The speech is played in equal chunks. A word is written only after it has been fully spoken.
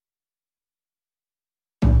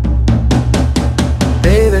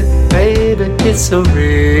it's so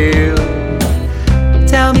real.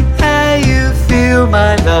 Tell me how you feel,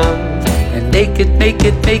 my love, and make it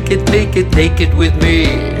naked with me.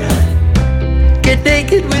 Get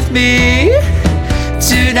naked with me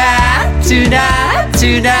tonight, tonight,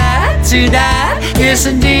 tonight, tonight. Yes,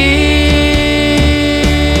 indeed.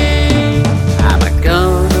 I'm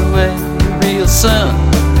going away real soon.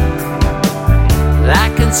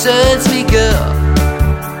 That concerns me, girl.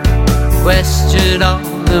 Question on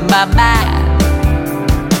my mind.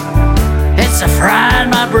 It's a frying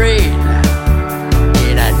my brain,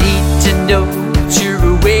 and I need to know that you're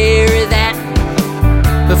aware of that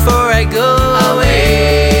before I go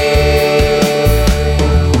away.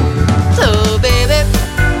 So baby,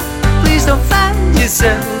 please don't find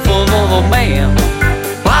yourself another man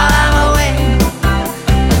while I'm away.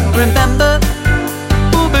 Remember,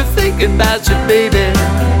 we'll be thinking about you, baby,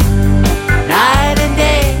 night and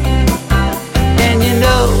day. And you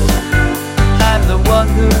know I'm the one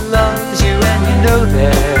who loves you, and you know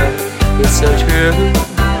that it's so true.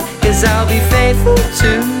 'Cause I'll be faithful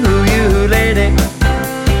to you, lady.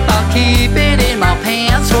 I'll keep it in my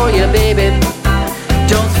pants for you, baby.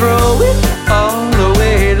 Don't throw it all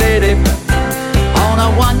away, lady. On a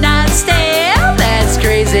one-night stand, that's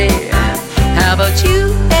crazy. How about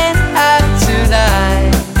you and I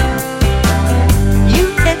tonight? You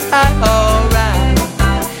and I, alright.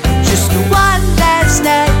 Just one last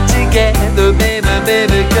night together, baby,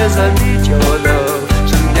 baby. 'Cause I need your love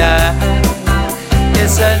tonight.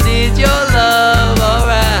 Yes, I need your love,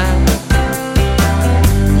 alright.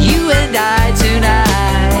 You and I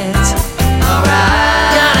tonight,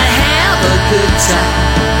 alright. Gonna have a good time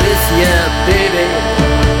with you, baby,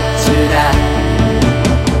 tonight.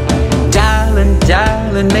 Darling,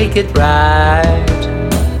 darling, make it right.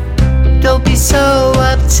 Don't be so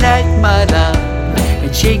uptight, my love.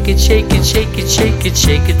 And shake it, shake it, shake it, shake it,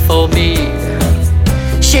 shake it for me.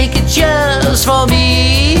 Shake it just for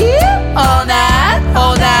me. All night,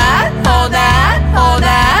 all night, all night, all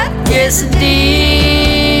night. Yes,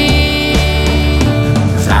 indeed.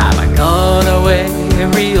 'Cause I'm going away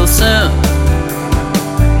real soon.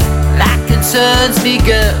 That concerns me,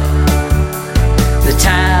 girl. The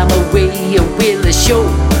time away will show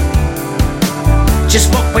just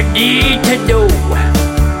what we need to know.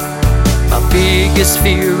 My biggest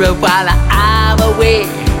fear while I'm away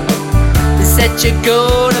is that you're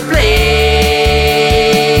gonna play.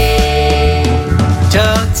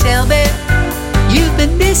 Don't tell me you've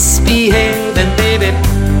been misbehaving, baby.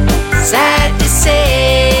 Sad to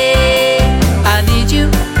say, I need you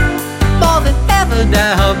more than ever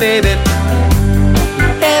now, baby.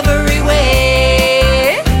 Every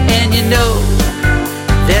way, and you know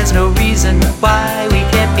there's no reason why we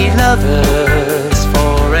can't be lovers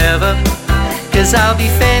forever. 'Cause I'll be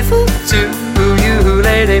faithful to you,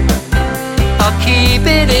 lady. I'll keep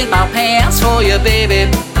it in my pants for you, baby.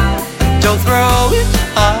 Don't throw it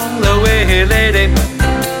all away, lady.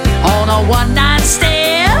 On a one-night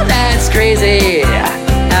stand, that's crazy.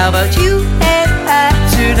 How about you and I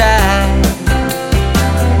tonight?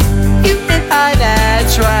 You and I,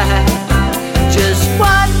 that's right. Just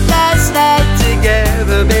one last night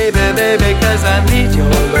together, baby, baby. 'Cause I need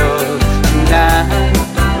your love tonight.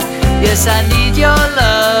 Yes, I need your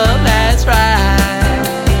love, that's right.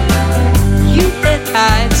 You and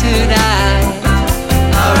I tonight,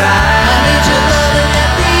 alright. I need your loving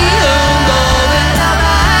at the going,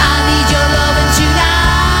 alright. I need your loving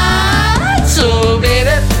tonight. So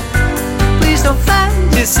baby, please don't find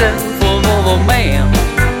yourself another man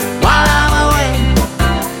while I'm away.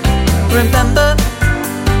 Remember,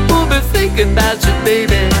 we'll be thinking about you,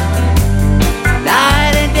 baby,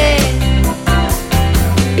 night and day.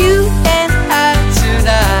 You and I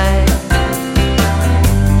tonight.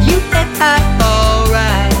 You and I,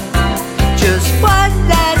 alright. Just one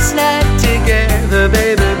last night together,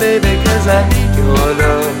 baby, baby. 'Cause I need your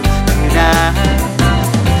love tonight.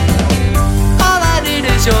 All I need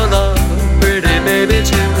is your love, pretty baby,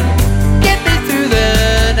 to get me through the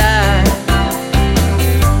night.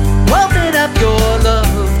 Open up your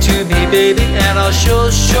love to me, baby, and I'll show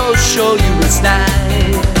you it's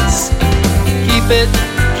nice. Keep it,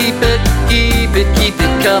 keep it, keep it, keep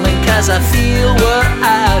it coming. 'Cause I feel we're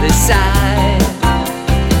out of sight.